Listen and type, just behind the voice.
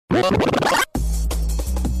The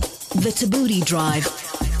Tabooty Drive.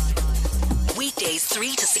 Weekdays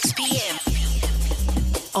 3 to 6 p.m.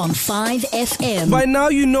 on 5FM. By now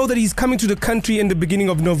you know that he's coming to the country in the beginning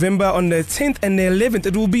of November on the 10th and the 11th.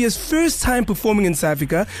 It will be his first time performing in South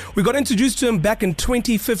Africa. We got introduced to him back in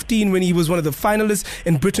 2015 when he was one of the finalists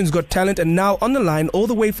in Britain's Got Talent, and now on the line all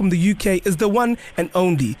the way from the UK is the one and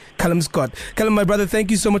only Calum Scott. Calum, my brother,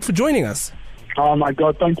 thank you so much for joining us. Oh my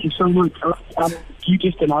God, thank you so much. You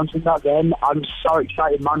just announcing that then. I'm so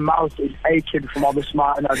excited. My mouth is aching from all the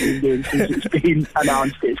smiling I've been doing since it's been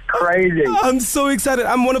announced. It's crazy. I'm so excited.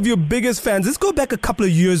 I'm one of your biggest fans. Let's go back a couple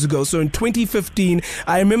of years ago. So in 2015,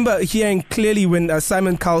 I remember hearing clearly when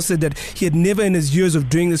Simon Cowell said that he had never in his years of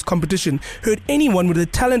doing this competition heard anyone with a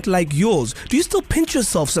talent like yours. Do you still pinch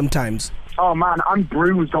yourself sometimes? Oh man, I'm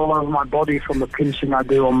bruised all over my body from the pinching I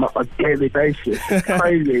do on a daily basis. It's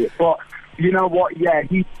crazy. But you know what? Yeah,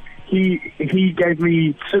 he gave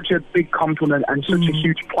me such a big compliment and such a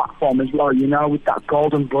huge platform as well, you know, with that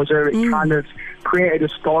golden buzzer. It kind of created a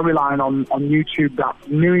storyline on YouTube that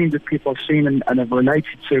millions of people have seen and have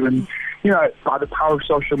related to. And, you know, by the power of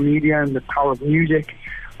social media and the power of music,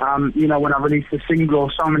 you know, when I released the single,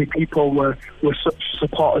 so many people were such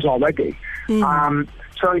supporters already.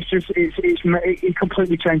 So it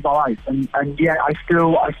completely changed my life, and yeah, I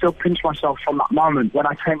still pinch myself from that moment when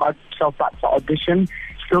I take myself back to audition.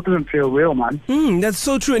 Still doesn't feel real, man. That's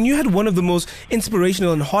so true. And you had one of the most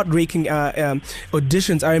inspirational and heart-breaking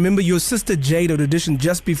auditions. I remember your sister Jade had auditioned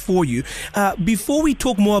just before you. Before we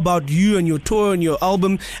talk more about you and your tour and your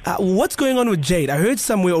album, what's going on with Jade? I heard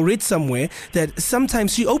somewhere or read somewhere that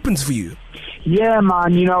sometimes she opens for you. Yeah,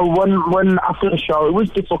 man, you know, when after the show, it was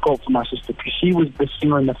difficult for my sister because she was the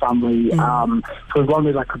singer in the family for as long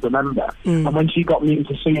as I could remember. And when she got me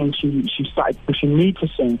into singing, she started pushing me to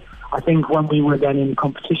sing. I think when we were then in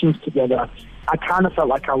competitions together, I kind of felt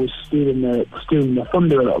like I was stealing the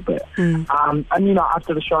thunder a little bit. And, you know,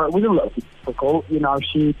 after the show, it was a little bit difficult. You know,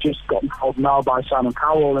 she just got told no by Simon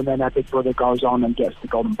Cowell, and then her big brother goes on and gets the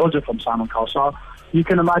golden buzzer from Simon Cowell. So you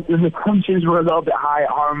can imagine the tensions were a little bit high at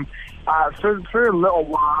home for a little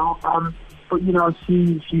while. But, you know,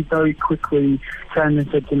 she very quickly turned and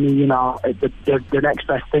said to me, you know, the next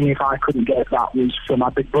best thing if I couldn't get that was for my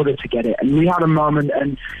big brother to get it. And we had a moment,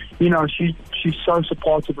 and, you know, she's so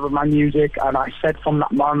supportive of my music. And I said from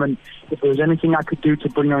that moment, if there was anything I could do to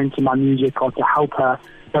bring her into my music or to help her,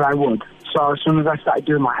 that I would. So as soon as I started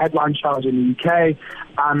doing my headline shows in the UK,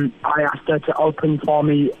 I asked her to open for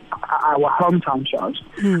me at our hometown shows.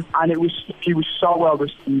 And she was so well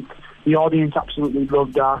received. The audience absolutely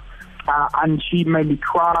loved her. And she made me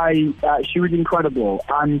cry. She was incredible.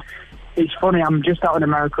 And it's funny, I'm just out in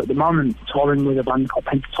America at the moment touring with a band called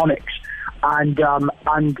Pentatonics. And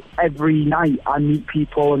every night I meet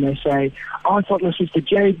people and they say, oh, I thought your sister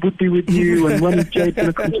Jade would be with you, and when is Jade going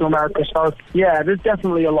to come to America? So yeah, there's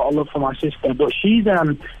definitely a lot of love for my sister, but she's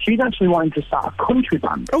actually wanting to start a country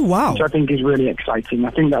band. Oh wow. Which I think is really exciting. I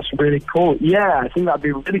think that's really cool. Yeah, I think that'd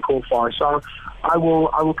be really cool for her. So I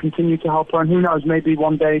will continue to help her, and who knows, maybe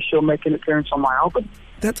one day she'll make an appearance on my album.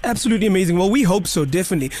 That's absolutely amazing. Well, we hope so,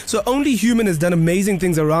 definitely. So Only Human has done amazing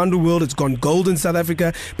things around the world. It's gone gold in South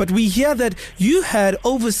Africa. But we hear that you had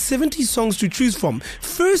over 70 songs to choose from.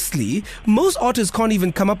 Firstly, most artists can't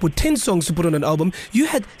even come up with 10 songs to put on an album. You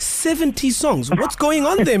had 70 songs. What's going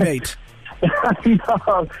on there, mate?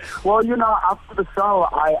 No. Well, you know, after the show,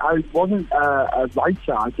 I wasn't a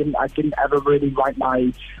writer. I didn't ever really write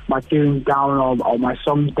my feelings down or my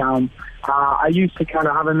songs down. I used to kind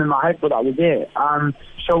of have them in my head, but that was it.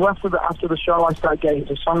 So after the show, I started getting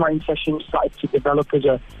into songwriting sessions, started to develop as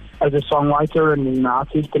a songwriter and an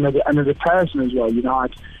artist and as a person as well. You know,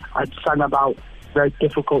 I'd sang about very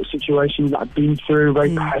difficult situations that I'd been through,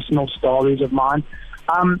 very personal stories of mine.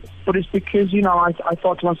 But it's because, you know, I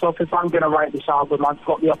thought to myself, if I'm going to write this album, I've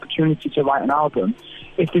got the opportunity to write an album.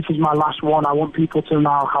 If this is my last one, I want people to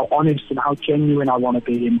know how honest and how genuine I want to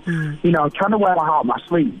be, and you know, kind of wear my heart on my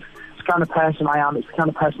sleeve. It's the kind of person I am. It's the kind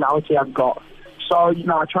of personality I've got. So, you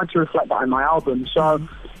know, I tried to reflect that in my album. So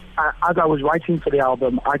as I was writing for the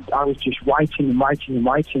album, I was just writing,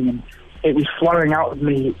 and it was flowing out of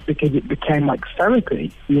me because it became like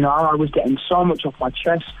therapy. You know, I was getting so much off my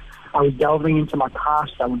chest. I was delving into my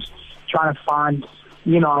past. I was trying to find,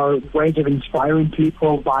 you know, ways of inspiring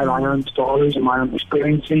people by my own stories and my own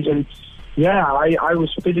experiences. And yeah, I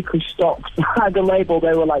was physically stopped by the label.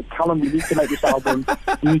 They were like, Calum, you need to make this album.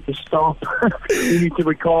 You need to stop. You need to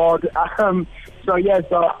record. So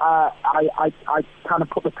I kind of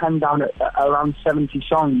put the pen down at around 70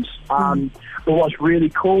 songs. But what's really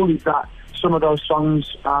cool is that some of those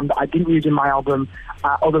songs that I didn't use in my album,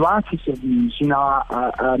 other artists have used. You know,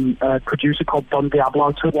 a producer called Don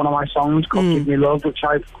Diablo took one of my songs called Give Me Love, which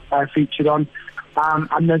I've featured on.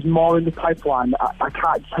 And there's more in the pipeline. I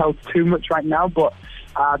can't tell too much right now, but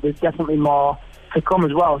there's definitely more to come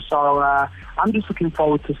as well. So I'm just looking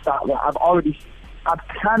forward to start that. I've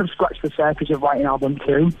kind of scratched the surface of writing album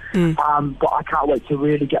 2, but I can't wait to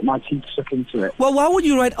really get my teeth stuck into it. Well, why would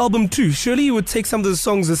you write album 2? Surely you would take some of the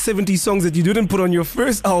songs, the 70 songs that you didn't put on your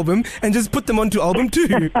first album, and just put them onto album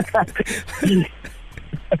 2.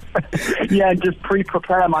 Yeah, just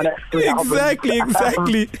pre-prepare my next 3 albums.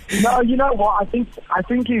 Exactly. No, you know what? I think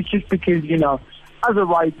it's just because, you know, as a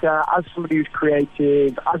writer, as somebody who's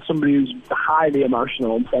creative, as somebody who's highly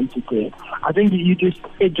emotional and sensitive, I think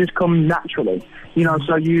it just comes naturally. You know,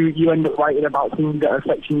 so you end up writing about things that are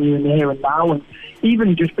affecting you in the here and now, and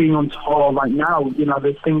even just being on tour right now, you know,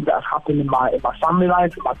 there's things that have happened in my family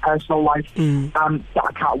life, in my personal life, that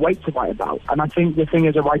I can't wait to write about. And I think the thing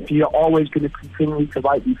as a writer, you're always going to continue to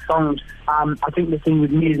write these songs. I think the thing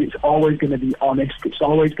with me is it's always going to be honest. It's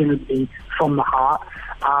always going to be from the heart.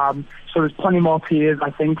 So there's plenty more tears, I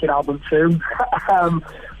think, in album 2.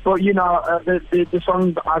 But, you know, the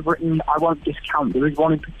songs that I've written, I won't discount. There is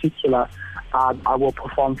one in particular I will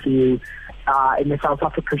perform for you in the South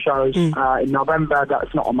Africa shows in November.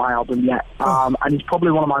 That's not on my album yet. And it's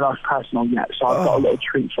probably one of my most personal yet. So I've got a little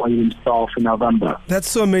treat for you in store for November.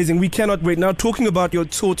 That's so amazing. We cannot wait. Now, talking about your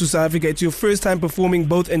tour to South Africa, it's your first time performing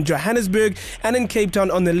both in Johannesburg and in Cape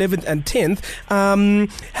Town on the 11th and 10th.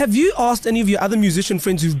 Have you asked any of your other musician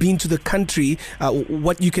friends who've been to the country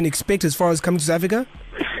what you can expect as far as coming to South Africa?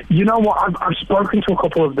 You know what? I've spoken to a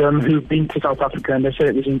couple of them who've been to South Africa, and they said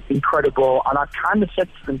it was incredible. And I kind of said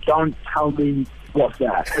to them, "Don't tell me what's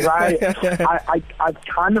there," because I've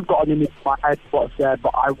kind of got an image in my head what's there,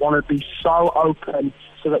 but I want to be so open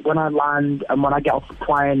so that when I land and when I get off the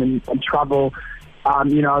plane and travel,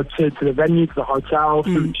 you know, to the venue, to the hotel,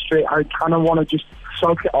 to the street, I kind of want to just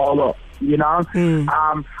soak it all up. You know,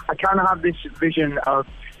 I kind of have this vision of,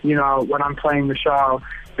 you know, when I'm playing the show,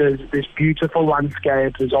 there's this beautiful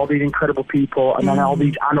landscape, there's all these incredible people, and then all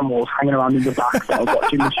these animals hanging around in the back that are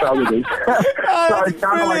watching the show with us. So it's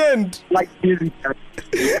kind of like Disney.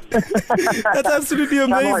 That's absolutely amazing.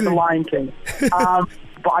 Kind of like the Lion King.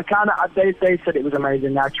 But I kind of, they said it was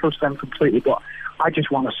amazing. I trust them completely, but I just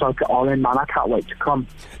want to soak it all in, man. I can't wait to come.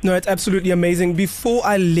 No, it's absolutely amazing. Before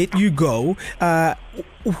I let you go,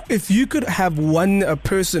 if you could have one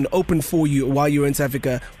person open for you while you're in South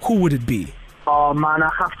Africa, who would it be? Oh man, I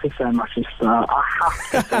have to say my sister. I have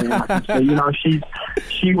to say my sister. You know,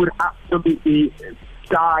 she would absolutely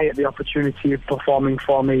die at the opportunity of performing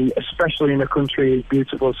for me, especially in a country as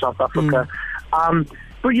beautiful as South Africa.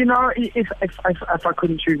 But you know, if I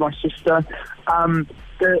couldn't choose my sister,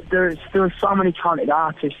 there are so many talented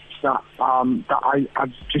artists that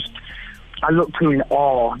I look to in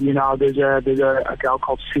awe. You know, there's a girl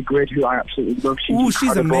called Sigrid who I absolutely love.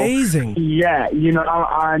 She's amazing. Yeah, you know,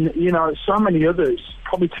 and you know, so many others.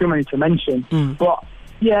 Probably too many to mention. But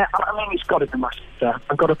yeah, I mean, it's got to be my sister.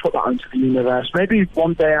 I've got to put that into the universe. Maybe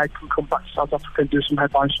one day I can come back to South Africa and do some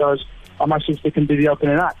headline shows, and my sister can be the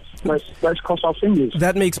opening act. Let's cross our fingers.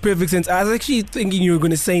 That makes perfect sense. I was actually thinking you were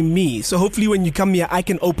going to say me. So hopefully when you come here, I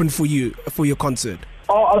can open for you for your concert.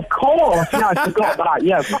 Oh, of course. Yeah, I forgot that.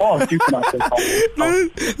 Yeah, of course. You can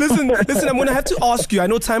Listen, I'm going to have to ask you. I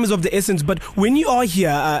know time is of the essence, but when you are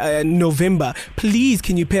here in November, please,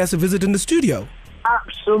 can you pay us a visit in the studio?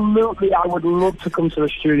 Absolutely. I would love to come to the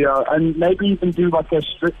studio and maybe even do like a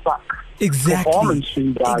stripped back performance for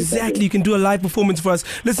you guys. Exactly. You can do a live performance for us.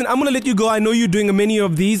 Listen, I'm going to let you go. I know you're doing many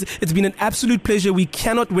of these. It's been an absolute pleasure. We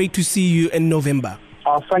cannot wait to see you in November.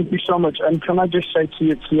 Oh, thank you so much. And can I just say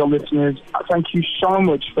to your listeners, thank you so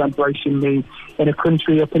much for embracing me in a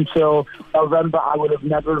country up until November I would have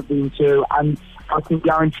never been to. And I can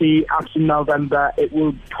guarantee after November it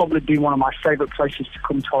will probably be one of my favourite places to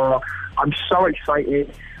come tour. I'm so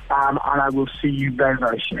excited, and I will see you very,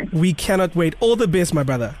 very soon. We cannot wait. All the best, my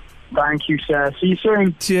brother. Thank you, sir. See you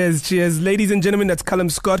soon. Cheers. Ladies and gentlemen, that's Calum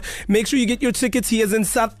Scott. Make sure you get your tickets. He is in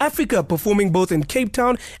South Africa, performing both in Cape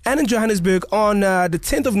Town and in Johannesburg on the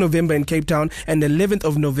 10th of November in Cape Town and the 11th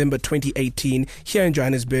of November 2018 here in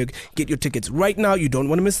Johannesburg. Get your tickets right now. You don't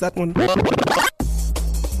want to miss that one.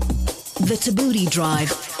 The Thabooty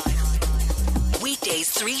Drive.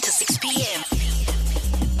 Weekdays 3 to 6 p.m.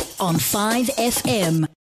 on 5 FM.